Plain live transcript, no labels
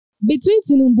Between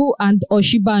Tinubu and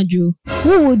Osibanjo,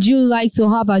 who would you like to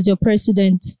have as your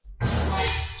president?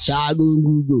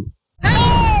 SHAGGI.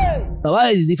 Hey! But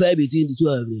what is the difference between the two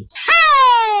of them?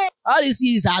 Hey! All you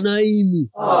see is annoying me.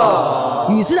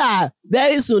 Oh. You see that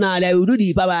very soon now they will do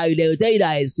the power. They will tell you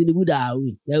that it's Tinubu that will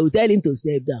win. They will tell him to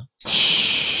step down.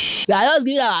 We are just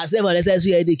giving ourselves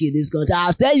unnecessary headache in this country.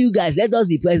 I'll tell you guys, let us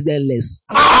be presidentless.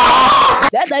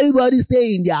 Let everybody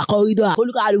stay in their corridor. That's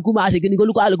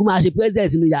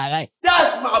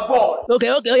my boy.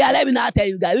 Okay, yeah, let me now tell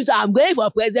you guys. I'm going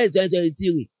for president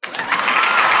 2023.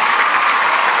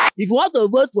 If you want to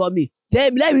vote for me,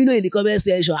 let me know in the comment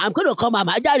section. I'm going to come at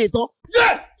my return.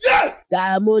 Yes.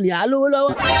 That money,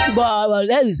 but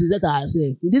let's set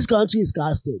ourselves. This country is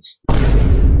casted.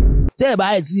 Tell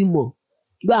about it more.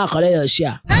 Go and collect your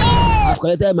share. I've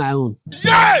collected my own.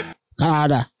 Yeah!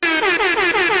 Canada.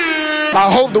 I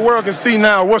hope the world can see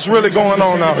now what's really going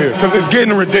on out here, because it's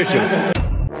getting ridiculous.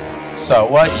 Sir,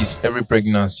 why is every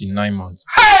pregnancy 9 months?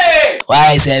 Hey!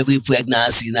 Why is every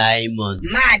pregnancy 9 months?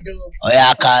 Mado. Oh,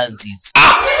 yeah, count it.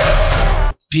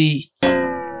 P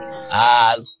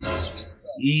R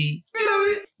E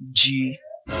G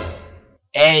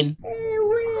N.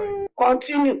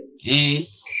 Continue. A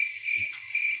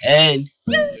N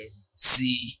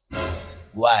C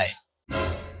Y.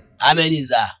 How many is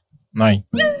that? 9.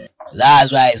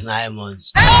 That's why it's 9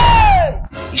 months. Hey!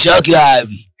 You shock you,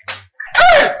 Abby.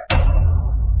 Hey!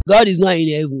 God is not in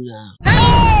heaven now.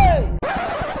 Hey!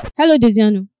 Hello,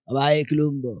 Dezziano.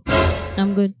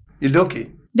 I'm good. You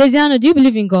okay? Dezziano, do you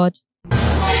believe in God?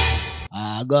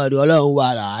 God,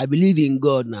 I believe in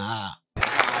God now.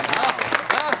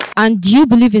 And do you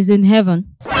believe he's in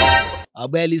heaven? I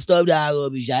barely stop that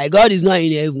rubbish. God is not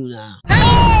in heaven now.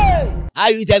 Hey! How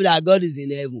you tell me that God is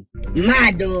in heaven?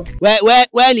 Mado.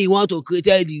 When he want to create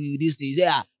this thing,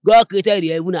 say God created the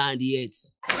heaven and the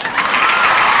earth.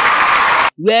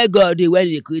 Where God did when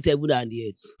he created heaven and the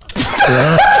earth?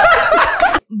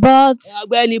 But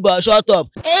shut up.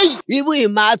 Hey! Even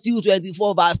in Matthew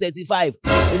 24 verse 35, he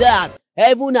said that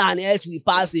heaven and earth will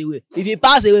pass away. If he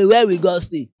pass away, where will God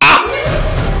stay?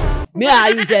 Me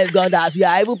and you said God that we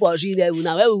are even pursuing heaven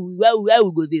now. Where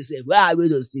we go this safe? Where are we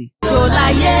going to stay?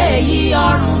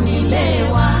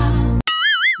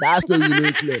 That's not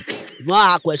really clear. If you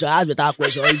want a question, ask better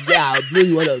question. I'll blow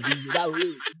you one of these. God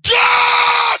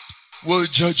will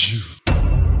judge you.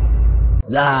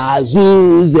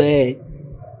 Zazuze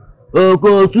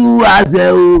Okotu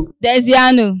Azeo.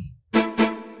 Dezziano.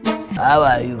 How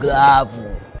are you, Grab?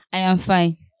 I am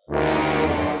fine.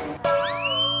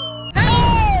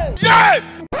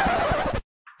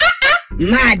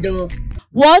 Mado.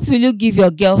 What will you give your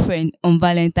girlfriend on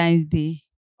Valentine's Day?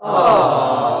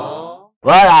 Aww.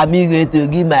 What am I going to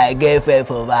give my girlfriend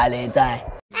for Valentine?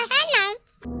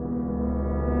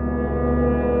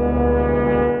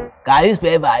 Can you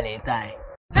spell Valentine?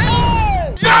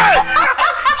 Hey! Yeah!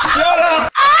 Shut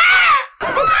up!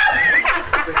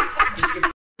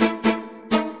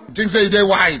 Things say they're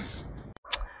wise.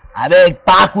 I beg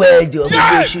backward your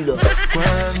question.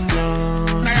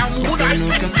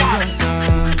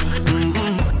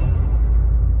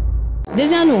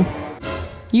 Dezziano,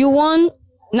 you won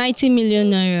 90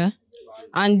 million naira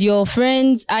and your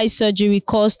friend's eye surgery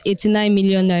cost 89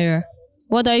 million naira.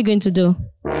 What are you going to do?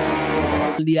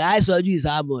 The eye surgery is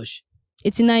how much?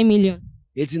 89 million.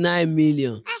 89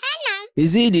 million.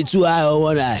 Is it the 2 eye or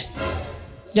 1 eye?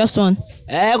 Just one.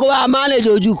 Go and manage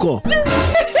Ojuko.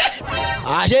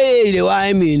 I say the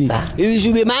 1 million. You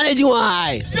should be managing 1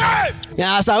 eye.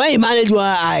 Yeah, so when you manage 1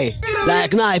 eye,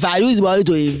 like now, if I use money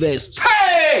to invest,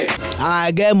 hey!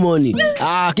 I get money.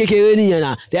 I can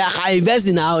invest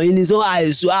in now in his own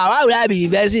eyes. So why would I be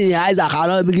investing in eyes that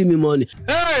cannot give me money?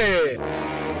 Hey!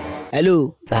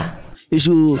 Hello? Sir? You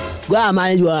should go and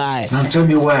manage 1 eye. Now tell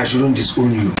me why I shouldn't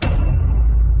disown you.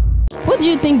 What do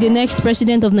you think the next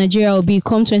president of Nigeria will be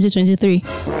come 2023?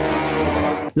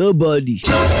 Nobody.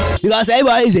 Because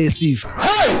everybody is a thief.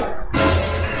 Hey!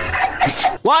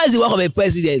 What is the work of a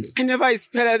president? I never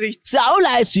expected it. See, I won't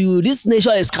lie to you. This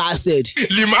nation is casted.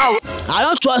 Limau. I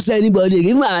don't trust anybody.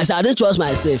 Even myself, I don't trust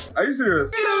myself. Are you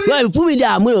serious? When you put me there,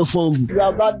 I'm going to fumble. You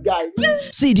are a bad guy.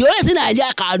 See, the only thing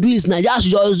Nigeria can do is Nigeria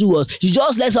should just do us. She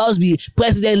just let us be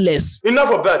presidentless.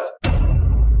 Enough of that.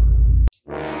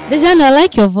 Dezziano, I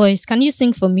like your voice. Can you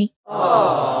sing for me?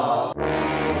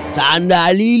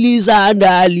 Sanda Lily,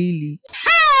 Sanda Lily.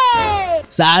 Hey!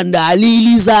 Sanda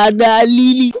Lily, Sanda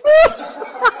Lily.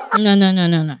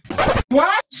 No.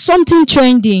 What? Something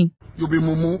trending. You be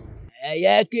mumu.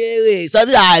 Yeah,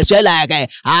 something I feel like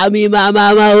I'm in my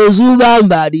mama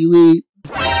Osibanjo the way.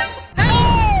 I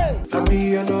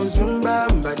be an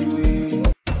Osibanjo the way.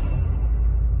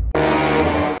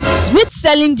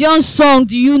 Celine Dion song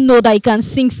do you know that you can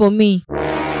sing for me?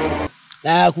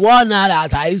 Like one now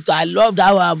that I love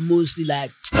that one mostly.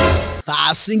 Like if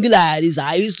I sing like this,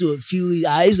 I used to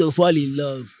fall in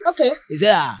love. Okay. He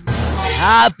said,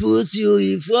 I put you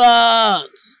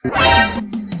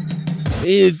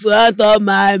in front of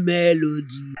my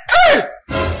melody. Hey!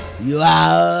 You are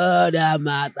all that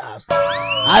matters.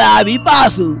 And I be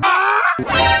passing.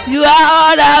 You are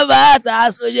all that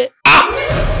matters.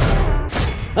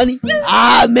 Honey,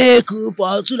 I make you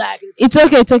for two like it. It's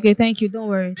okay. Thank you. Don't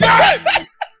worry.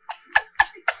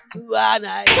 You are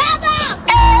nice.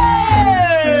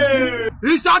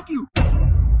 He shot you.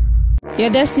 Your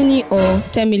destiny or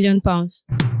 10 million pounds?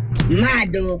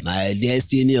 Mad though. My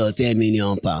destiny or 10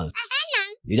 million pounds.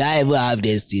 Did I ever have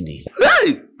destiny?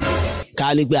 Hey!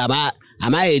 Can you be, am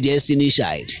I a destiny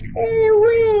child?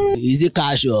 Is it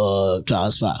cash or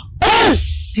transfer?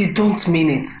 You don't mean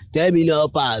it. 10 million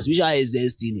pounds, which one is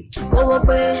destiny?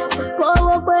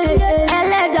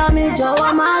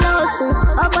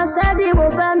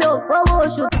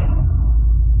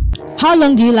 How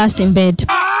long do you last in bed?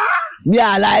 Me,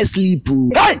 I like sleep.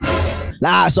 Hey!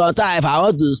 Like sometimes if I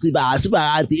want to sleep, I sleep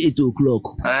around 8 o'clock.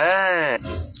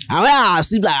 And when I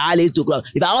sleep like around 8 o'clock,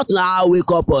 if I want to now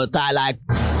wake up on time, like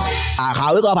I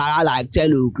can wake up around like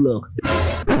 10 o'clock.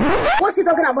 What's he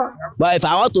talking about? But if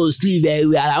I want to sleep very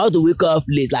well and I want to wake up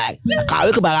late, like I can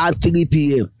wake up around 3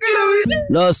 p.m.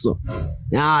 No, so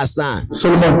you understand?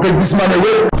 Solomon, take this man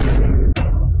away.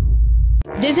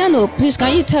 Dezziano, please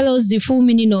can you tell us the full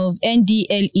meaning of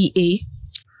NDLEA?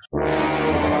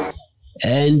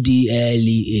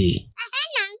 NDLEA.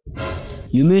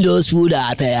 You mean those people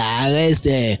that arrest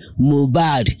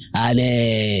Mohbad and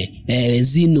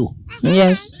Zino?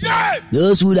 Yes.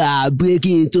 Those people that are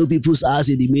breaking into people's house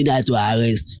in the midnight to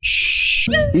arrest.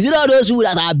 Is it all those people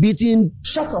that are beating?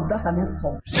 Shut up, that's an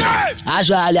insult.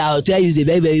 Actually, I'll tell you it's a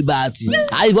very, very bad thing. And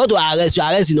if you want to arrest, you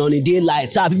arrest on the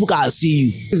daylight so that people can see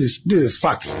you. This is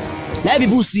facts. Let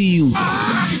people see you.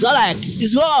 It's not like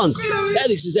it's wrong. Let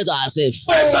me say to ourselves.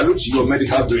 I salute your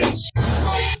medical brains.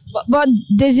 But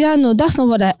Dezziano, that's not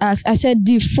what I asked. I said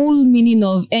the full meaning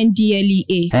of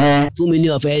NDLEA. Full meaning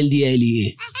of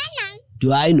NDLEA.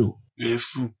 Do I know?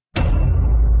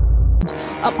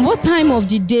 What time of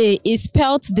the day is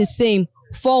spelled the same,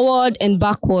 forward and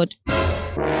backward?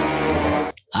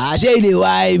 I say the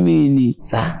why meaning.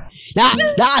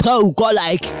 That's what we call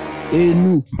like a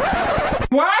nu.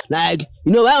 What? Like,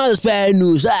 you know, when I spell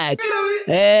nu, it's like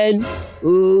N-O-O-N.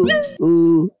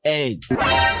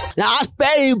 Now I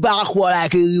spell it backward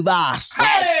like a reverse.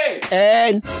 Hey!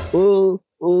 N-O-O-N.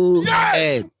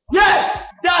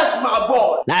 Yes! That's my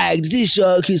boy! Like this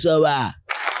shocking somewhere.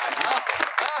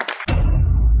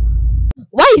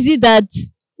 Why is it that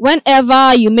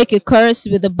whenever you make a curse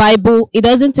with the Bible, it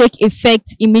doesn't take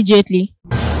effect immediately?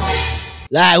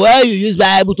 Like when you use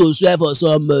Bible to swear for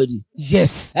somebody.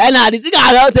 Yes. And now the thing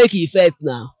cannot take effect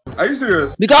now. Are you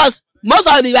serious? Because most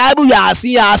of the Bible you are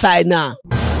seeing outside now,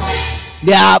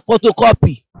 they are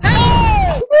photocopy.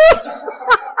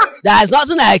 There is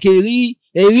nothing like a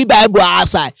real Bible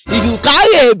outside. If you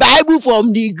carry a Bible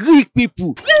from the Greek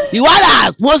people, the one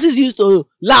that Moses used to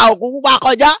lie, you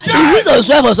need to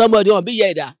swear for somebody on be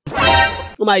here. But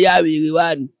the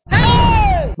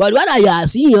one that you are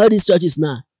seeing in all these churches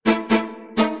now,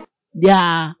 they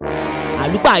are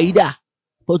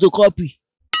photocopy.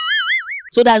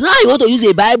 So that's why you want to use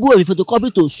a Bible or a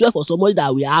photocopy to swear for somebody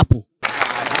that will happen.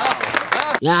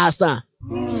 You understand?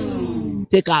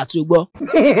 Take out to go.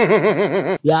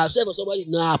 You have swear for somebody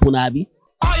not happen, Abby.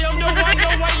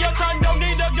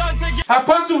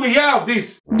 Apostle, we hear of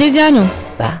this. Dezziano,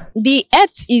 the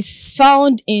Earth is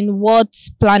found in what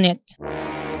planet?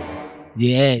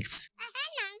 The Earth.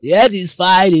 The Earth is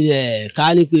found in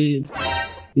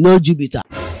Jupiter.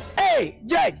 Hey,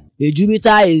 Judge.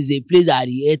 Jupiter is a place that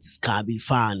the Earth can be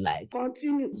found. Like.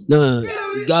 Continue. No,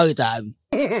 you got it, Abby.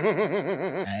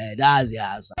 That's the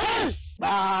answer.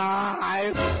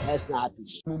 Let's not.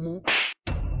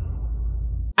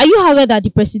 Are you aware that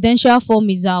the presidential form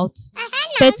is out?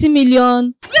 30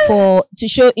 million to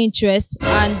show interest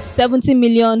and 70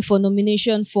 million for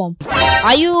nomination form.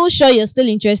 Are you sure you're still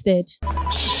interested?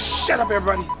 Shut up,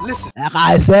 everybody. Listen. Like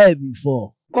I said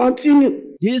before,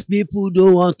 Continue. these people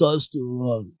don't want us to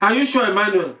run. Are you sure,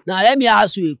 Emmanuel? Now let me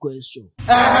ask you a question.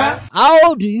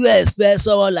 How do you expect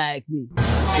someone like me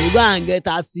to go and get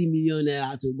 30 million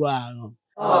naira to go around?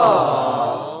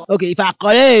 Okay, if I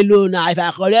collect a loan now, I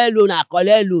collect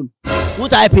loan,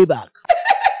 won't I pay back?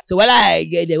 So when I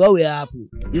get there, what will happen?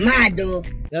 Mad though.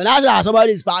 That's how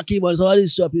somebody is parking money, somebody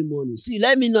is shopping money. See,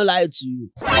 let me not lie to you.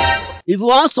 If you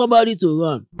want somebody to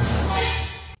run,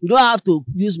 You don't have to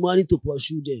use money to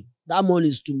pursue them. That money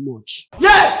is too much.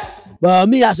 Yes! But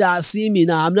me, as you are seeing me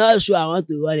now, I'm not sure I want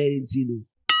to run anything.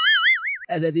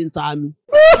 Except time.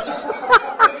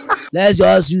 Let's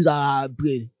just use our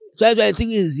brain.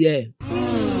 2023 is here.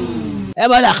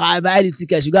 Everybody that can buy the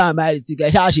tickets, you go and buy the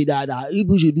tickets.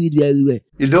 People should do it very well.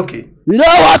 You lucky. You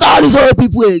don't want all these old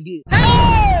people again.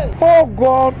 Oh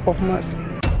God of mercy.